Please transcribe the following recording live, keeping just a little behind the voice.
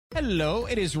Hello,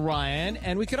 it is Ryan,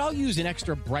 and we could all use an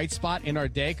extra bright spot in our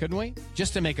day, couldn't we?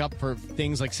 Just to make up for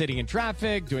things like sitting in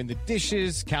traffic, doing the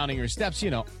dishes, counting your steps,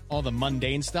 all the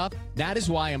mundane stuff. That is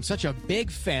why I'm such a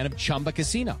big fan of Chumba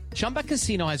Casino. Chumba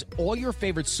Casino has all your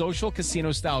favorite social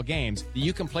casino-style games that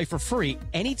you can play for free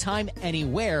anytime,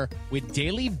 anywhere with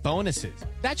daily bonuses.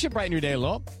 That should brighten your day a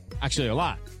little. Actually, a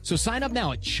lot. So sign up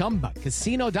now at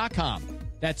ChumbaCasino.com.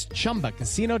 That's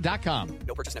ChumbaCasino.com.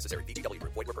 No purchase necessary. VGW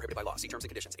Group. Void where prohibited by law. See terms and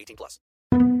conditions. 18+.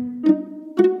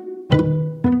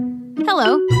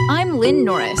 Hello, I'm Lynn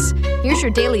Norris. Here's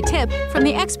your daily tip from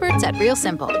the experts at Real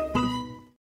Simple.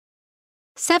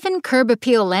 7 Curb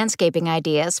Appeal Landscaping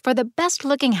Ideas for the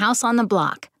Best-Looking House on the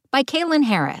Block by Kaylin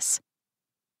Harris.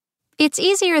 It's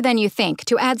easier than you think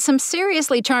to add some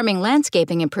seriously charming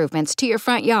landscaping improvements to your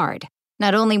front yard.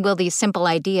 Not only will these simple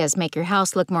ideas make your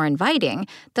house look more inviting,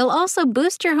 they'll also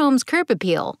boost your home's curb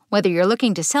appeal, whether you're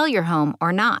looking to sell your home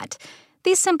or not.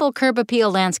 These simple curb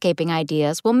appeal landscaping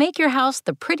ideas will make your house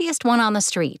the prettiest one on the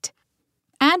street.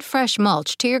 Add fresh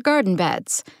mulch to your garden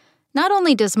beds. Not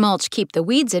only does mulch keep the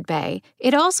weeds at bay,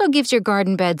 it also gives your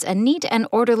garden beds a neat and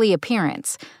orderly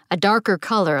appearance. A darker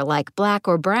color like black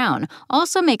or brown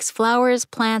also makes flowers,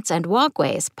 plants, and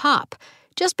walkways pop.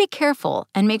 Just be careful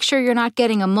and make sure you're not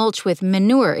getting a mulch with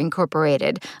manure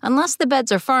incorporated unless the beds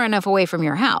are far enough away from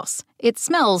your house. It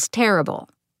smells terrible.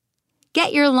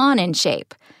 Get your lawn in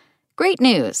shape. Great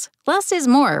news! Less is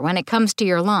more when it comes to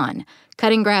your lawn.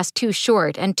 Cutting grass too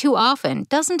short and too often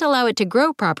doesn't allow it to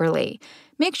grow properly.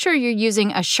 Make sure you're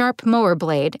using a sharp mower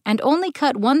blade and only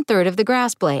cut 1/3 of the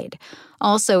grass blade.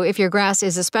 Also, if your grass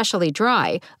is especially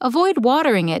dry, avoid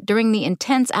watering it during the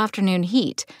intense afternoon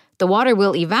heat. The water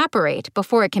will evaporate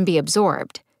before it can be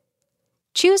absorbed.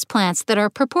 Choose plants that are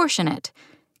proportionate.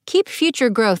 Keep future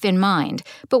growth in mind,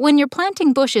 but when you're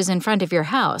planting bushes in front of your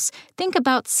house, think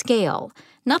about scale.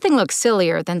 Nothing looks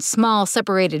sillier than small,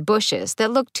 separated bushes that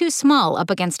look too small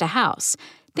up against a house.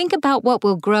 Think about what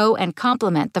will grow and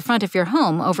complement the front of your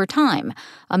home over time.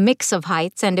 A mix of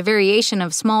heights and a variation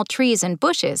of small trees and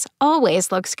bushes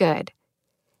always looks good.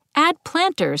 Add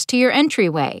planters to your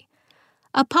entryway.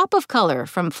 A pop of color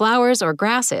from flowers or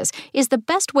grasses is the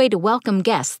best way to welcome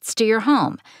guests to your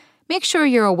home. Make sure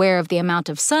you're aware of the amount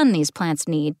of sun these plants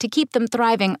need to keep them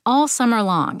thriving all summer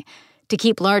long. To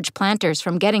keep large planters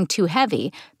from getting too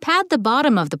heavy, pad the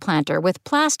bottom of the planter with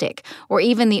plastic or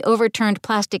even the overturned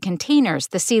plastic containers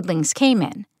the seedlings came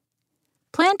in.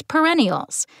 Plant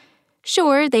perennials.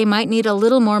 Sure, they might need a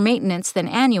little more maintenance than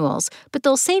annuals, but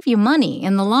they'll save you money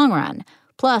in the long run.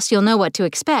 Plus, you'll know what to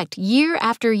expect year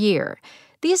after year.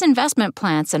 These investment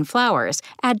plants and flowers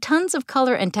add tons of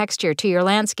color and texture to your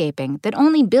landscaping that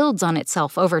only builds on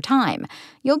itself over time.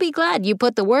 You'll be glad you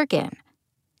put the work in.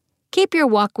 Keep your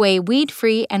walkway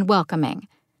weed-free and welcoming.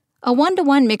 A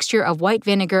 1-to-1 mixture of white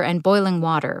vinegar and boiling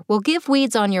water will give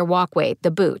weeds on your walkway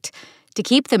the boot. To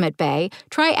keep them at bay,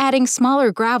 try adding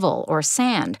smaller gravel or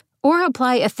sand, or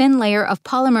apply a thin layer of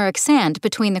polymeric sand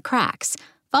between the cracks.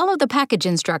 Follow the package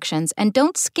instructions and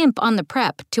don't skimp on the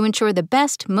prep to ensure the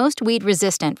best, most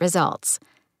weed-resistant results.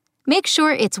 Make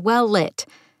sure it's well lit.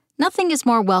 Nothing is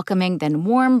more welcoming than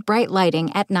warm, bright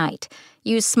lighting at night.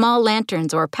 Use small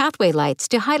lanterns or pathway lights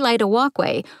to highlight a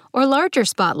walkway, or larger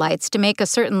spotlights to make a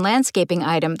certain landscaping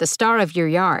item the star of your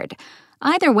yard.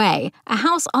 Either way, a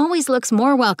house always looks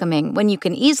more welcoming when you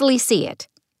can easily see it,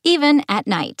 even at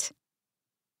night.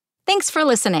 Thanks for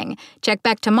listening. Check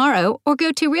back tomorrow or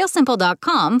go to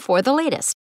realsimple.com for the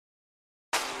latest.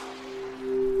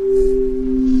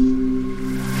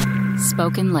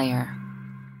 Spoken Layer.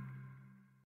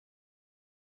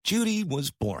 Judy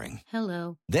was boring.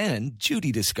 Hello. Then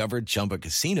Judy discovered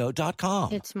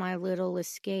ChumbaCasino.com. It's my little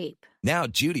escape. Now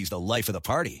Judy's the life of the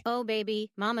party. Oh,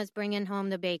 baby, mama's bringing home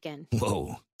the bacon.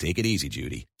 Whoa, take it easy,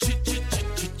 Judy.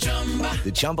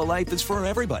 The Chumba life is for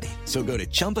everybody. So go to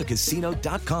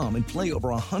ChumbaCasino.com and play over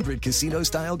 100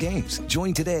 casino-style games.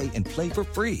 Join today and play for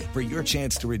free for your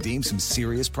chance to redeem some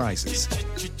serious prizes.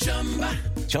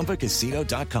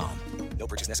 ChumbaCasino.com. No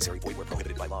purchase necessary. Void where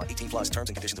prohibited by law. 18+. Terms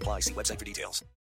and conditions apply. See website for details.